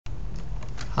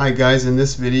Hi guys, in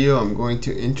this video I'm going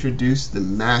to introduce the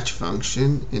match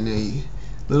function in a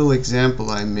little example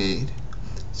I made.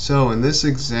 So in this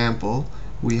example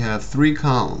we have three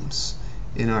columns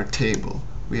in our table.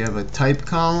 We have a type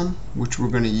column, which we're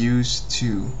going to use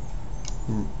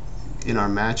in our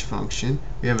match function.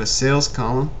 We have a sales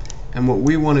column, and what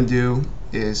we want to do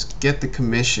is get the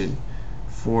commission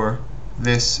for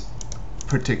this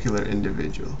particular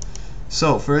individual.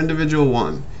 So for individual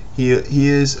 1, he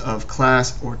is of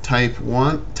class or type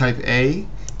A.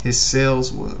 His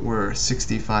sales were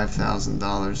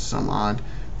 $65,000 some odd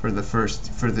for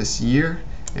this year,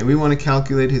 and we want to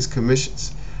calculate his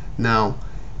commissions. Now,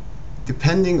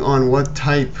 depending on what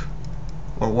type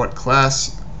or what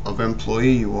class of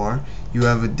employee you are, you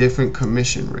have a different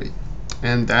commission rate,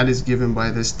 and that is given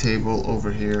by this table over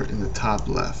here in the top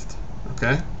left.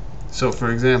 Okay, so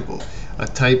for example, a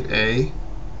type A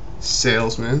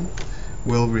salesman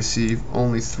will receive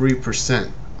only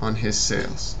 3% on his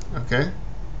sales. Okay,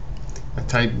 a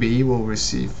type B will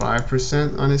receive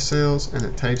 5% on his sales, and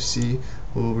a type C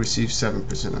will receive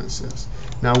 7% on his sales.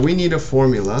 Now we need a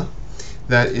formula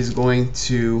that is going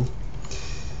to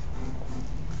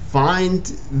find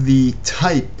the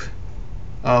type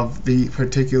of the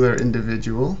particular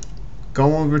individual,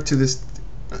 go over to this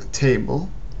table,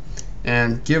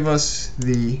 and give us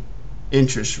the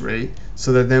interest rate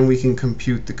so that then we can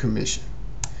compute the commission.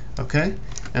 Okay,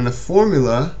 and the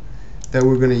formula that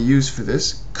we're going to use for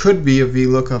this could be a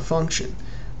VLOOKUP function,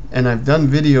 and I've done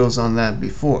videos on that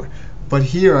before, but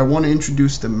here I want to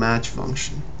introduce the match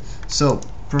function. So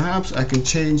perhaps I can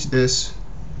change this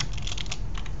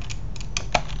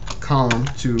column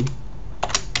to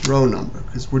row number,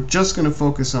 because we're just going to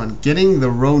focus on getting the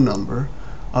row number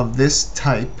of this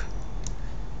type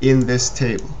in this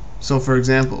table. So for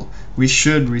example, we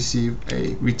should receive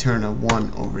a return of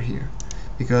 1 over here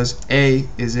because A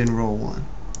is in row 1.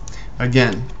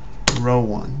 Again, row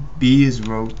 1. B is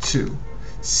row 2.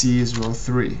 C is row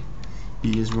 3.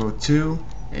 E is row 2.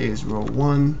 A is row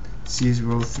 1. C is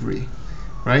row 3.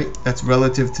 Right? That's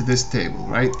relative to this table,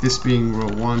 right? This being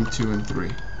row 1, 2, and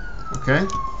 3. Okay?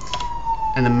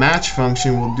 And the match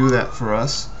function will do that for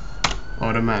us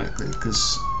automatically,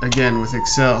 because again, with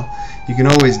Excel you can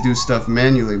always do stuff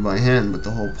manually by hand, but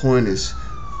the whole point is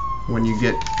when you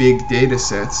get big data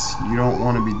sets, you don't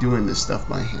want to be doing this stuff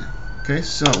by hand. Okay,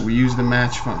 so we use the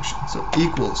match function. So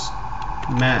equals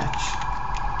match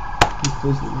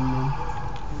equals,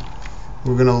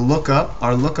 we're going to look up,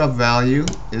 our lookup value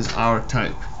is our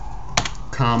type,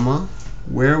 comma,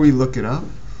 where we look it up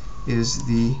is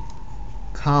the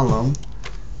column,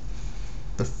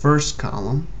 the first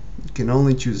column. You can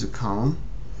only choose a column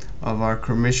of our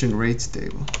commission rates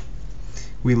table.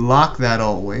 We lock that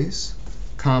always,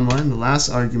 comma, and the last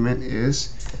argument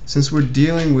is, since we're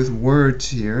dealing with words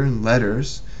here and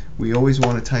letters, we always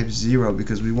want to type 0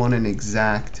 because we want an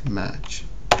exact match.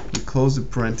 We close the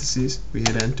parentheses, we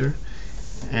hit enter,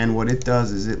 and what it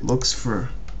does is it looks for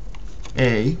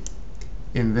A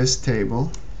in this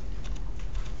table.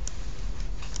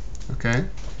 Okay,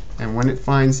 and when it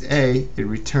finds A, it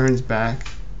returns back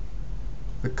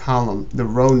the column, the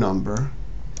row number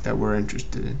that we're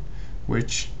interested in,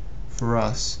 which for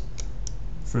us,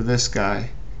 for this guy,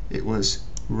 it was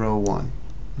row 1.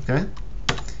 Okay,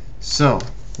 so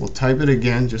we'll type it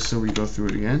again just so we go through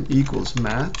it again. Equals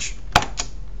match.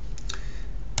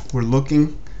 We're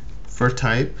looking for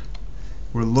type.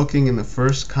 We're looking in the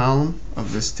first column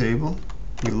of this table.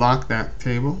 We lock that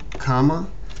table, comma,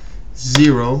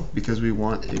 0 because we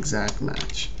want exact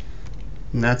match.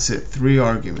 And that's it, 3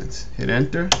 arguments. Hit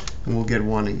enter and we'll get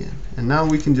 1 again. And now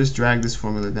we can just drag this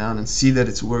formula down and see that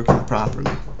it's working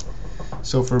properly.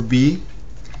 So for B,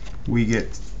 we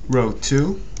get row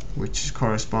 2, which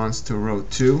corresponds to row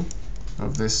 2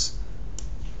 of this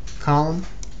column.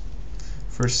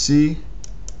 For C,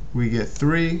 we get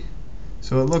 3.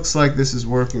 So it looks like this is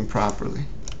working properly.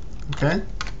 Okay?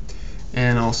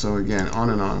 And also again,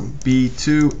 on and on.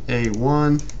 B2,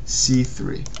 A1,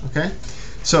 C3. Okay?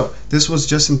 So this was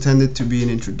just intended to be an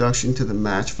introduction to the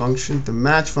match function. The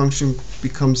match function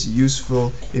becomes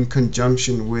useful in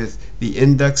conjunction with the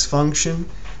index function,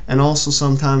 and also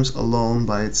sometimes alone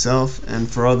by itself and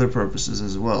for other purposes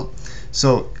as well.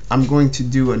 So I'm going to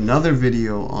do another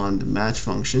video on the match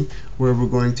function where we're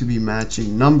going to be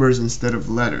matching numbers instead of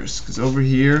letters, because over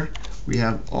here we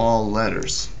have all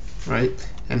letters, right?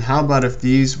 And how about if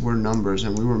these were numbers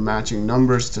and we were matching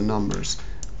numbers to numbers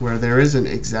where there isn't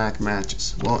exact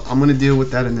matches? Well, I'm going to deal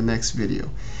with that in the next video.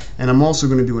 And I'm also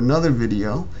going to do another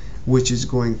video which is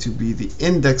going to be the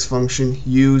index function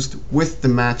used with the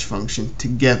match function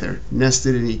together,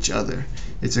 nested in each other.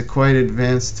 It's a quite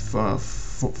advanced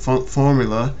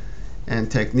formula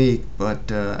and technique,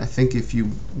 but I think if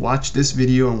you watch this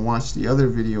video and watch the other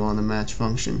video on the match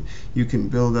function, you can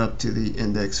build up to the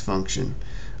index function.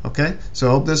 Okay, so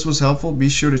I hope this was helpful. Be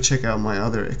sure to check out my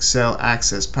other Excel,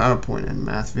 Access, PowerPoint, and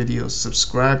math videos.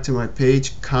 Subscribe to my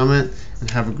page, comment, and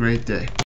have a great day.